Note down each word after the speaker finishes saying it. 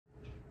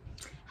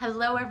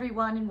Hello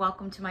everyone and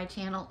welcome to my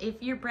channel.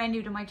 If you're brand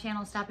new to my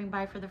channel, stopping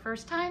by for the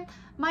first time,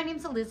 my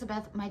name's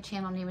Elizabeth. My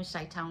channel name is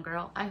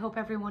ChiTownGirl. I hope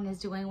everyone is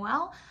doing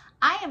well.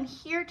 I am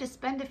here to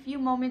spend a few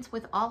moments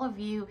with all of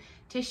you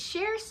to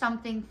share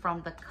something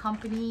from the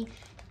company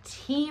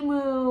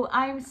Temu.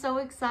 I'm so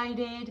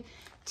excited.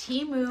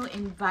 Temu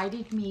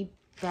invited me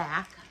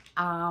back.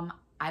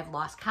 I've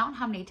lost count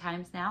how many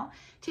times now,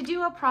 to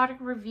do a product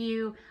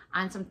review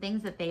on some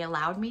things that they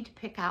allowed me to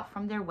pick out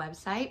from their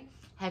website.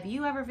 Have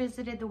you ever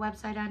visited the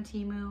website on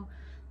Temu?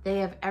 They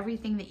have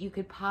everything that you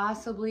could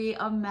possibly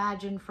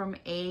imagine from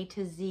A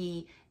to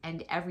Z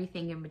and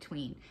everything in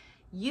between.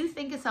 You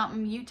think of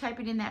something, you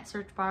type it in that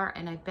search bar,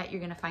 and I bet you're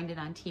gonna find it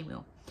on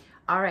Temu.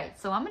 All right,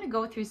 so I'm gonna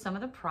go through some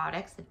of the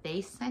products that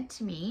they sent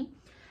to me,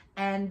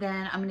 and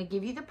then I'm gonna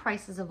give you the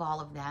prices of all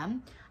of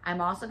them.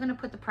 I'm also gonna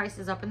put the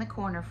prices up in the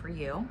corner for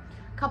you.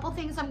 A couple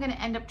things I'm gonna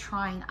end up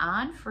trying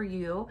on for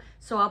you,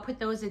 so I'll put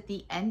those at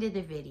the end of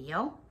the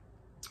video.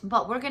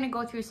 But we're gonna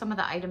go through some of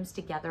the items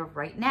together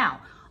right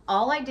now.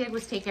 All I did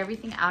was take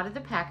everything out of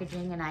the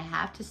packaging, and I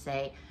have to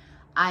say,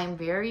 I'm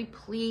very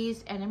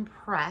pleased and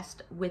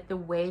impressed with the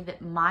way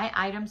that my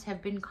items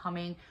have been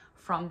coming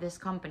from this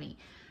company.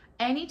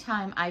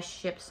 Anytime I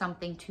ship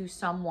something to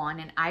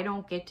someone and I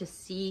don't get to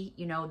see,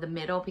 the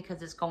middle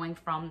because it's going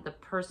from the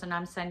person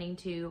I'm sending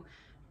to,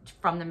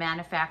 from the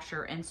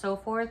manufacturer and so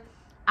forth,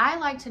 I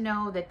like to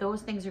know that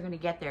those things are gonna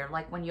get there.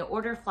 Like when you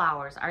order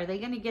flowers, are they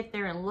gonna get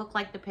there and look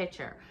like the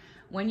picture?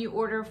 When you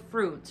order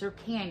fruits or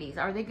candies,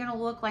 are they gonna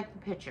look like the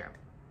picture?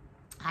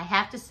 I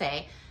have to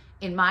say,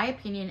 in my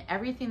opinion,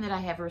 everything that I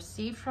have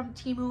received from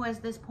Temu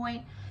at this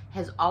point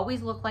has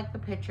always looked like the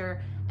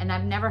picture, and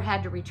I've never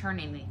had to return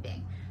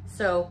anything.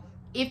 So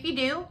if you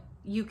do,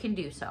 you can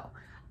do so.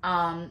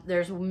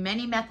 There's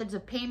many methods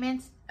of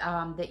payments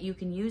that you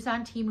can use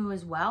on Temu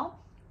as well.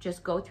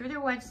 Just go through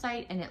their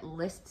website and it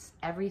lists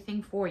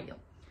everything for you.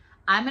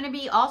 I'm gonna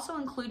be also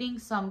including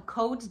some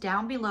codes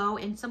down below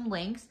and some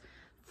links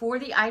for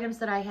the items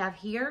that I have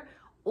here,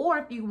 or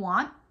if you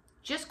want,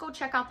 just go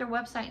check out their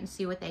website and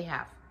see what they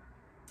have.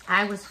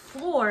 I was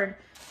floored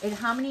at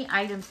how many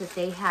items that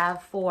they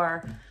have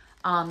for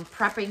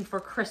prepping for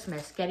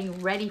Christmas, getting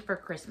ready for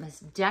Christmas,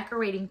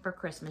 decorating for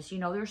Christmas.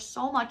 There's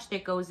so much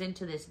that goes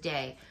into this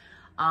day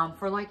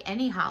for like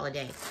any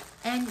holiday.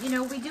 And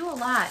we do a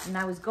lot, and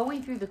I was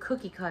going through the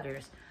cookie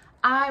cutters.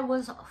 I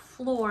was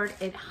floored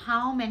at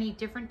how many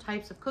different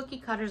types of cookie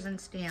cutters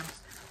and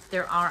stamps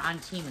there are on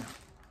Temu.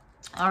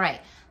 All right,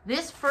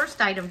 this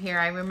first item here,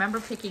 I remember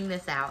picking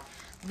this out.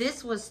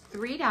 This was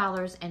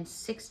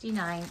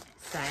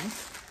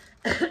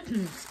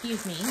 $3.69,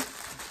 excuse me,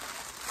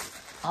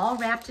 all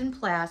wrapped in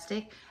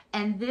plastic.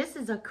 And this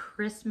is a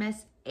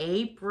Christmas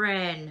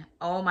apron.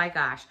 Oh my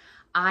gosh.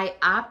 I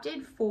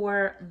opted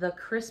for the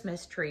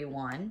Christmas tree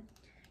one.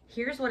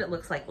 Here's what it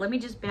looks like. Let me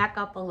just back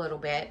up a little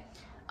bit.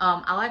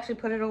 I'll actually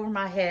put it over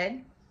my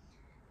head,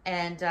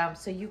 and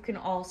so you can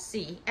all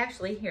see.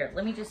 Actually, here,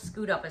 let me just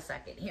scoot up a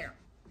second here.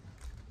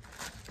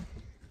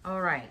 All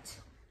right,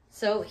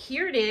 so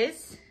here it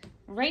is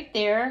right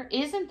there.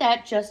 Isn't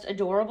that just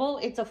adorable?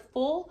 It's a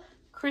full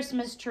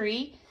Christmas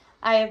tree.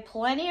 I have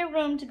plenty of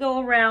room to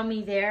go around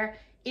me there.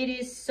 It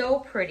is so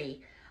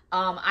pretty.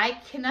 I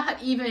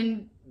cannot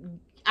even,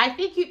 I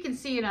think you can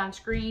see it on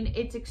screen.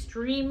 It's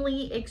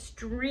extremely,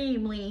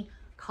 extremely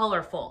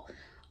colorful.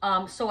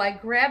 So I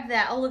grabbed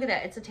that. Oh, look at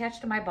that. It's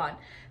attached to my bun.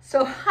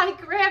 So I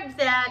grabbed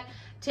that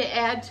to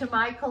add to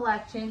my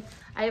collection.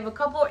 I have a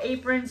couple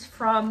aprons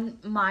from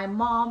my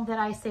mom that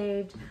I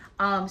saved.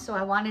 So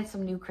I wanted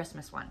some new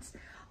Christmas ones.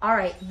 All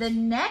right, the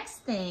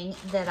next thing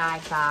that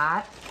I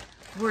got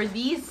were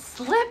these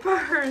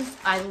slippers.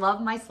 I love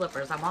my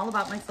slippers. I'm all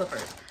about my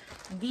slippers.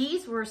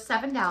 These were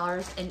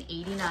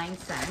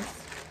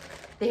 $7.89.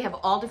 They have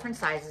all different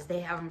sizes. They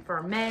have them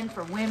for men,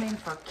 for women,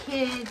 for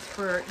kids,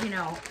 for,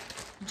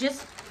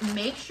 just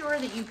make sure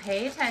that you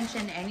pay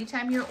attention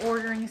anytime you're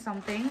ordering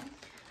something.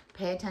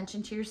 Pay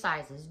attention to your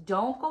sizes.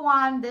 Don't go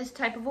on this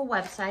type of a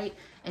website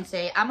and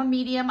say, I'm a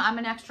medium, I'm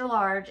an extra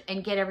large,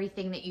 and get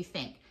everything that you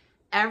think.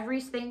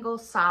 Every single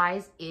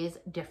size is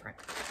different.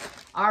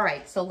 All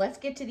right, so let's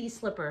get to these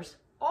slippers.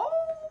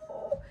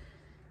 Oh,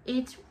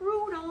 it's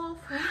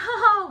Rudolph.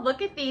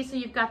 Look at these. So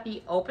you've got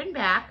the open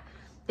back.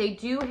 They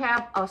do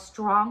have a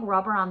strong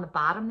rubber on the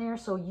bottom there,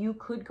 so you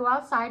could go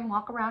outside and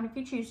walk around if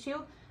you choose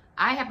to.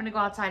 I happen to go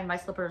outside in my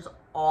slippers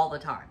all the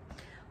time.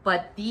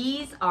 But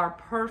these are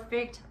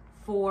perfect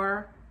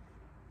for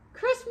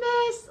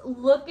Christmas.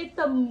 Look at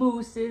the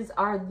mooses.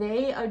 Are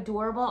they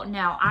adorable?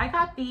 Now, I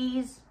got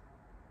these.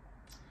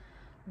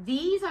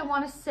 These, I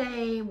want to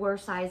say, were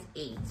size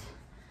 8.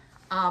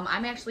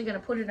 I'm actually going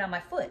to put it on my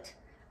foot.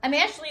 I'm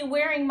actually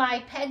wearing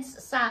my Peds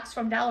socks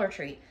from Dollar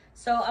Tree.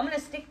 So I'm going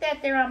to stick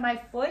that there on my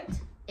foot.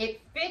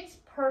 It fits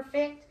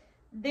perfect.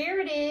 There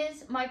it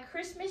is, my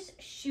Christmas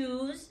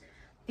shoes.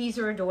 These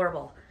are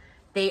adorable.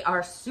 They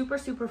are super,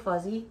 super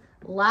fuzzy.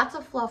 Lots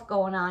of fluff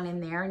going on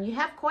in there, and you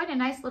have quite a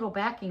nice little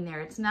backing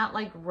there. It's not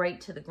like right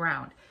to the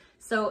ground.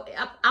 So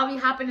I'll be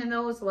hopping in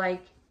those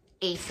like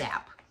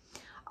ASAP.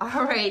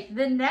 All right,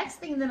 the next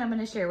thing that I'm going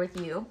to share with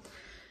you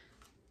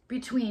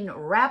between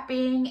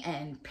wrapping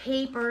and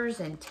papers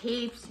and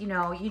tapes, you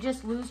know, you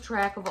just lose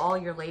track of all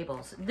your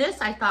labels. This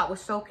I thought was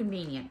so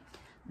convenient.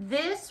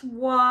 This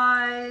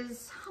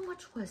was, how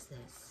much was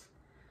this?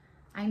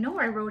 I know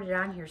I wrote it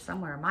on here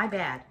somewhere, my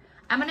bad.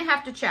 I'm gonna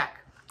have to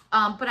check,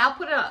 but I'll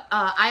put a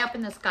eye up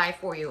in the sky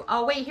for you.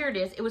 Oh wait, here it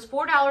is. It was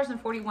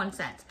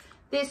 $4.41.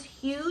 This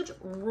huge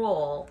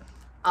roll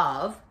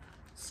of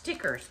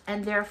stickers,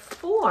 and they're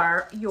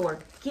for your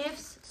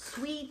gifts,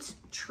 sweets,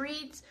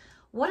 treats.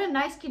 What a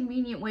nice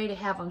convenient way to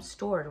have them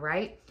stored,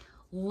 right?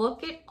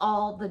 Look at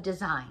all the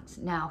designs.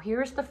 Now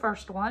here's the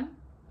first one.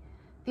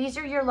 These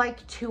are your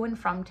like to and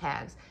from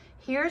tags.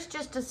 Here's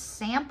just a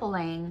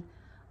sampling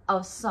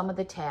of some of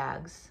the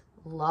tags.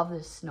 Love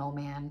this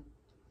snowman.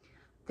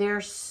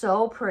 They're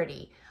so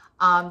pretty.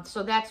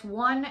 So that's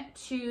 1,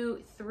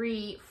 2,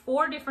 3,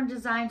 4 different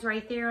designs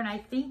right there. And I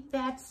think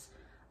that's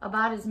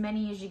about as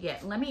many as you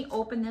get. Let me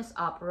open this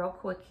up real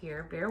quick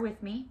here. Bear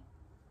with me.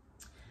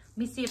 Let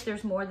me see if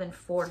there's more than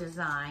 4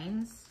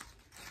 designs.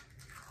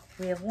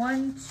 We have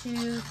 1,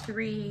 2,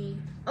 3.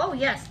 Oh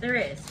yes, there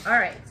is. All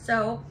right,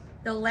 so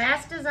the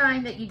last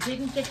design that you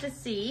didn't get to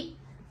see,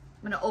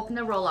 I'm gonna open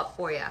the roll up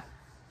for you,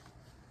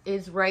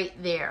 is right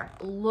there.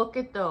 Look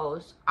at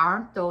those.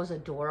 Aren't those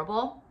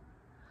adorable?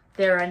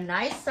 They're a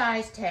nice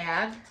size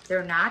tag.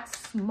 They're not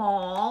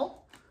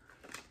small.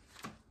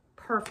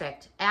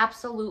 Perfect.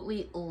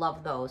 Absolutely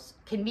love those.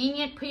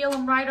 Convenient, peel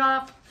them right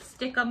off,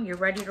 stick them, you're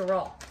ready to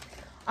roll.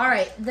 All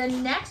right, the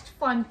next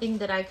fun thing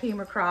that I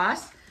came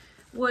across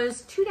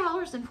was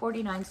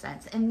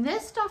 $2.49. And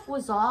this stuff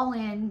was all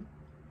in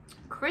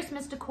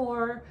Christmas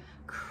decor,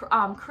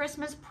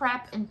 Christmas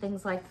prep, and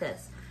things like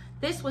this.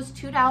 This was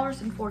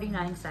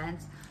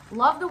 $2.49.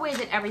 Love the way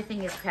that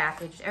everything is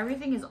packaged.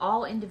 Everything is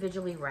all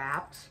individually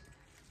wrapped.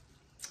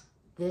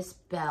 This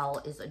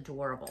bell is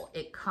adorable.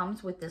 It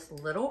comes with this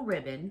little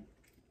ribbon.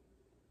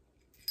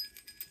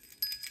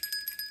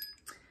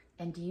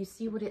 And do you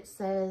see what it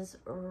says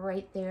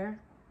right there?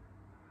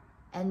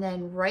 And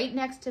then right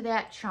next to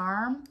that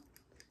charm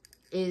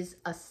is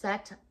a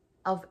set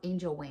of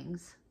angel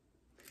wings.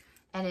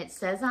 And it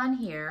says on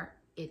here,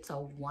 it's a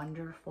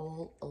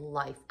wonderful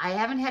life. I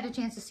haven't had a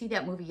chance to see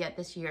that movie yet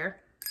this year,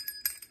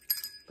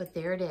 but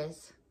there it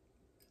is.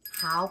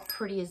 How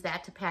pretty is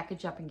that to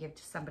package up and give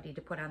to somebody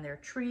to put on their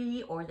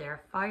tree or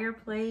their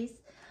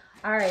fireplace?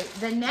 All right,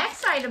 the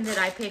next item that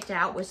I picked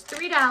out was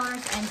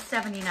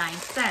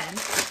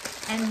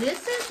 $3.79. And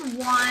this is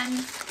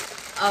one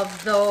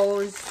of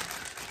those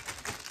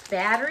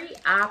battery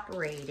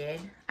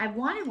operated. I've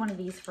wanted one of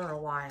these for a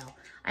while.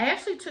 I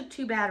actually took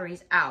 2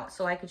 batteries out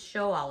so I could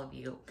show all of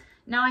you.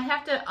 Now I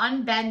have to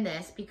unbend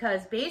this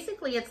because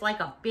basically it's like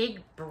a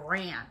big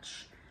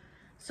branch.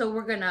 So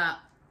we're gonna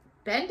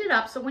bend it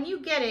up. So when you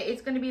get it,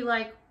 it's gonna be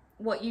like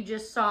what you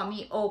just saw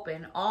me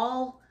open,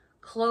 all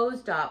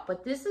closed up.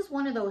 But this is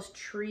one of those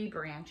tree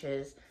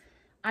branches.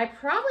 I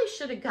probably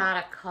should have got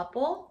a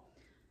couple,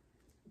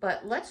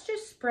 but let's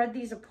just spread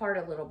these apart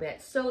a little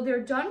bit. So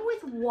they're done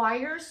with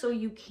wire so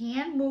you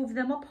can move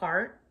them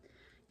apart.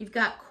 You've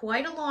got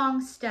quite a long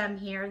stem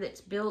here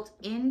that's built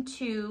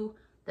into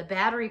the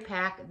battery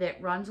pack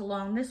that runs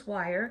along this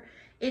wire.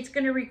 It's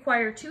gonna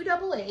require 2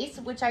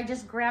 AA's, which I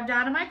just grabbed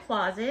out of my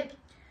closet.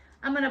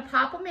 I'm gonna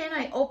pop them in.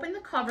 I opened the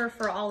cover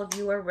for all of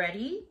you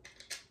already.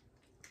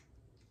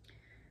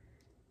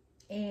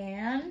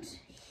 And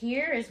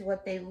here is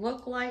what they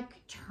look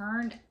like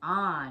turned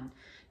on.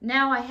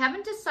 Now, I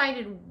haven't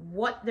decided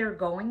what they're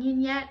going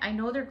in yet. I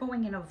know they're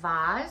going in a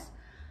vase,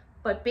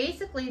 but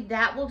basically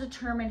that will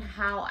determine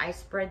how I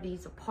spread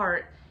these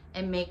apart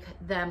and make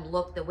them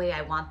look the way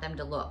I want them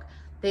to look.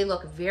 They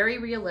look very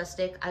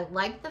realistic. I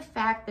like the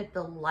fact that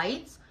the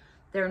lights,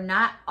 they're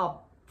not a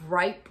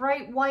bright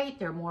white,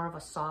 they're more of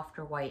a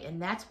softer white,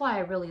 and that's why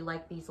I really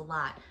like these a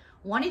lot.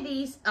 One of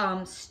these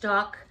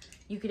stuck,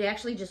 you could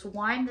actually just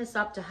wind this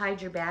up to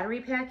hide your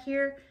battery pack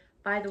here.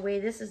 By the way,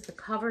 this is the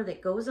cover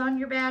that goes on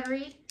your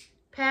battery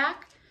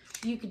pack.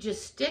 You could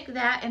just stick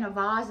that in a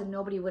vase and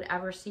nobody would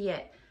ever see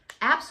it.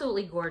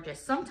 Absolutely gorgeous.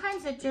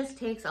 Sometimes it just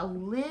takes a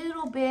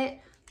little bit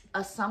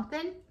of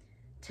something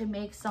to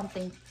make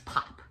something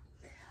pop.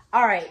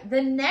 All right,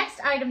 the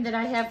next item that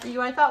I have for you,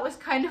 I thought was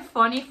kind of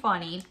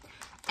funny.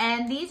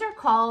 And these are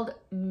called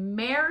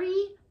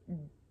Merry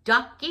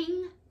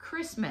Ducking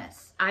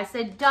Christmas. I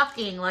said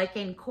ducking like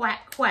in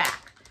quack,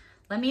 quack.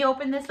 Let me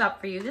open this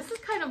up for you. This is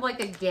kind of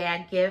like a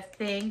gag gift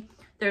thing.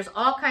 There's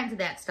all kinds of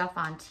that stuff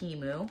on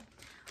Temu.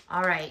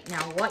 All right,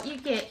 now what you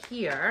get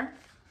here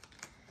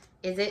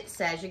is it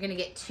says you're gonna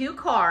get 2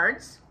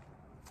 cards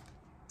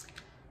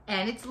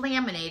and it's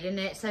laminated and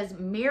it says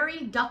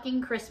Merry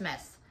Ducking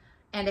Christmas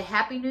and a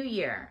Happy New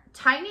Year.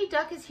 Tiny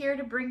Duck is here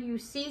to bring you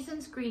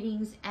season's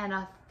greetings and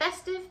a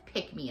festive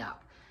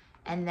pick-me-up.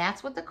 And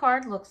that's what the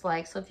card looks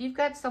like. So if you've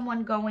got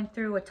someone going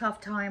through a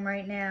tough time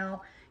right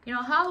now, you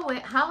know,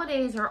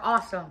 holidays are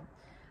awesome,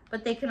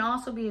 but they can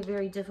also be a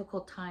very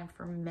difficult time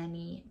for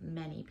many,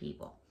 many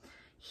people.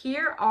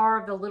 Here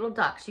are the little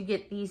ducks. You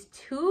get these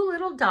 2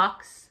 little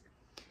ducks,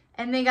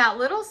 and they got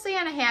little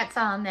Santa hats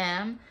on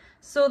them.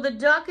 So the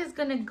duck is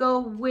gonna go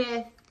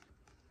with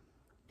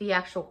the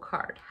actual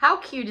card. How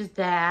cute is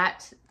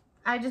that?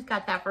 I just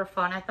got that for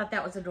fun. I thought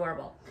that was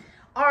adorable.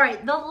 All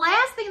right, the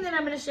last thing that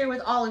I'm going to share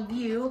with all of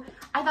you,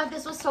 I thought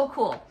this was so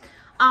cool.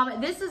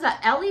 This is a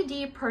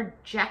LED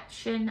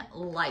projection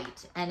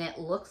light, and it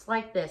looks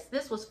like this.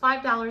 This was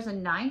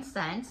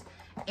 $5.09,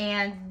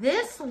 and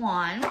this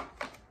one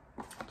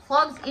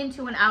plugs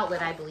into an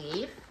outlet, I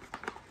believe,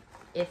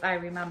 if I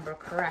remember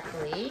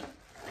correctly.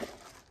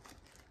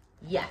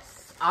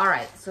 Yes. All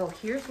right, so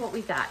here's what we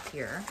got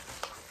here.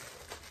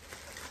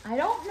 I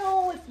don't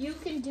know if you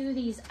can do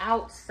these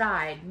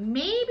outside.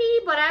 Maybe,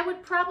 but I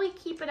would probably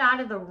keep it out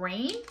of the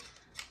rain.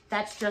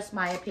 That's just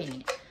my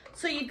opinion.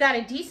 So you've got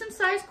a decent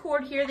sized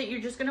cord here that you're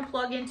just gonna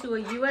plug into a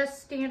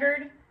US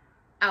standard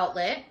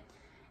outlet.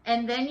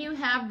 And then you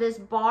have this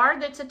bar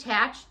that's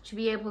attached to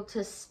be able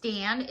to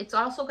stand. It's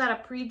also got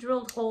a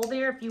pre-drilled hole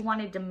there if you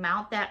wanted to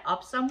mount that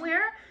up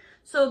somewhere.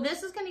 So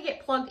this is gonna get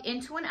plugged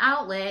into an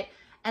outlet,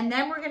 and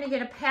then we're gonna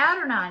get a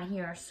pattern on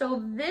here.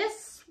 So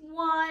this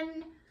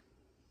one,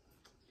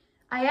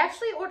 I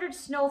actually ordered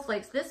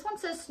snowflakes. This one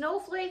says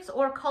snowflakes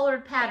or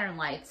colored pattern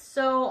lights.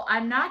 So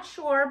I'm not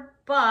sure,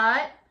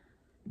 but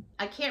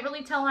I can't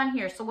really tell on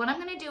here. So what I'm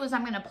gonna do is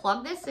I'm gonna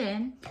plug this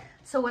in.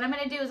 So what I'm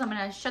gonna do is I'm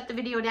gonna shut the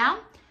video down,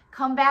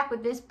 come back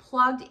with this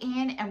plugged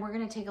in, and we're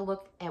gonna take a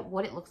look at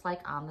what it looks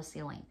like on the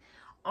ceiling.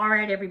 All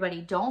right, everybody,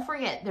 don't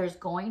forget there's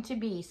going to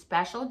be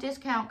special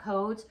discount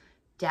codes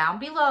down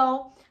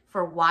below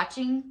for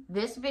watching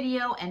this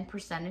video and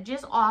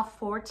percentages off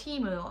for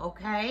Temu,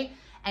 okay?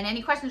 And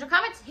any questions or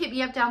comments, hit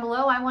me up down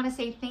below. I want to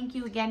say thank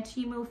you again,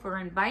 Temu, for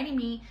inviting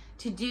me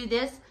to do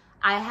this.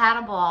 I had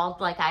a ball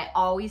like I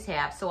always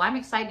have. So I'm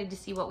excited to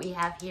see what we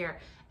have here.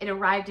 It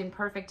arrived in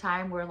perfect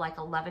time. We're like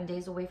 11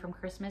 days away from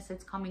Christmas.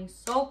 It's coming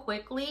so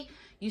quickly.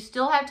 You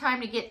still have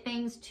time to get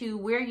things to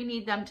where you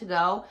need them to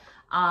go.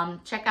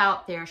 Check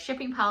out their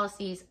shipping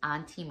policies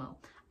on Temu.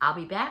 I'll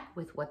be back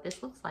with what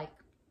this looks like.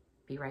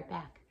 Be right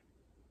back.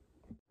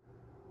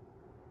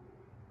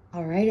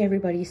 All right,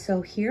 everybody,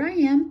 so here I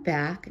am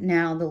back.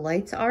 Now the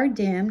lights are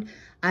dimmed.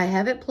 I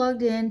have it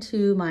plugged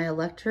into my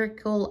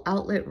electrical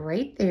outlet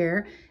right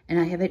there, and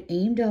I have it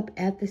aimed up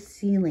at the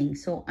ceiling.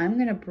 So I'm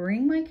gonna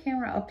bring my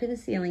camera up to the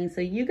ceiling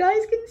so you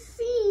guys can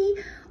see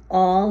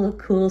all the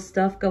cool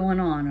stuff going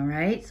on, all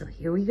right? So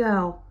here we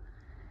go.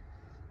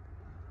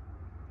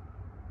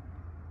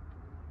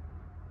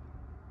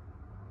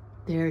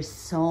 There's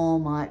so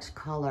much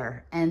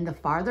color, and the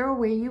farther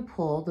away you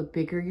pull, the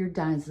bigger your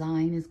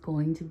design is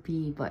going to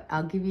be. But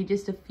I'll give you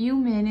just a few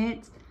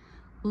minutes.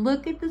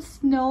 Look at the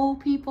snow,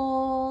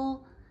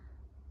 people,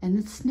 and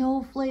the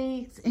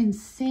snowflakes and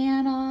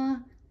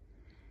Santa.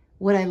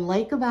 What I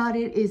like about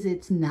it is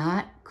it's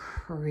not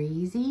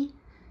crazy.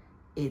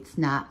 It's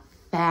not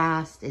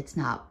fast. It's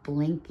not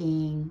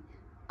blinking.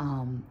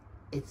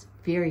 It's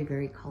very,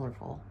 very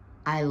colorful.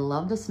 I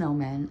love the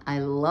snowmen. I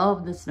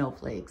love the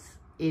snowflakes.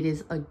 It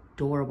is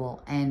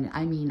adorable. And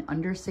I mean,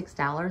 under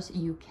 $6,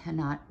 you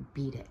cannot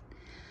beat it.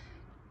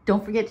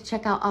 Don't forget to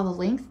check out all the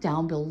links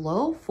down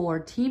below for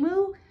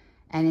Temu.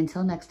 And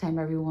until next time,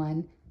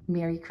 everyone,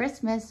 Merry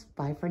Christmas.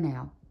 Bye for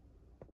now.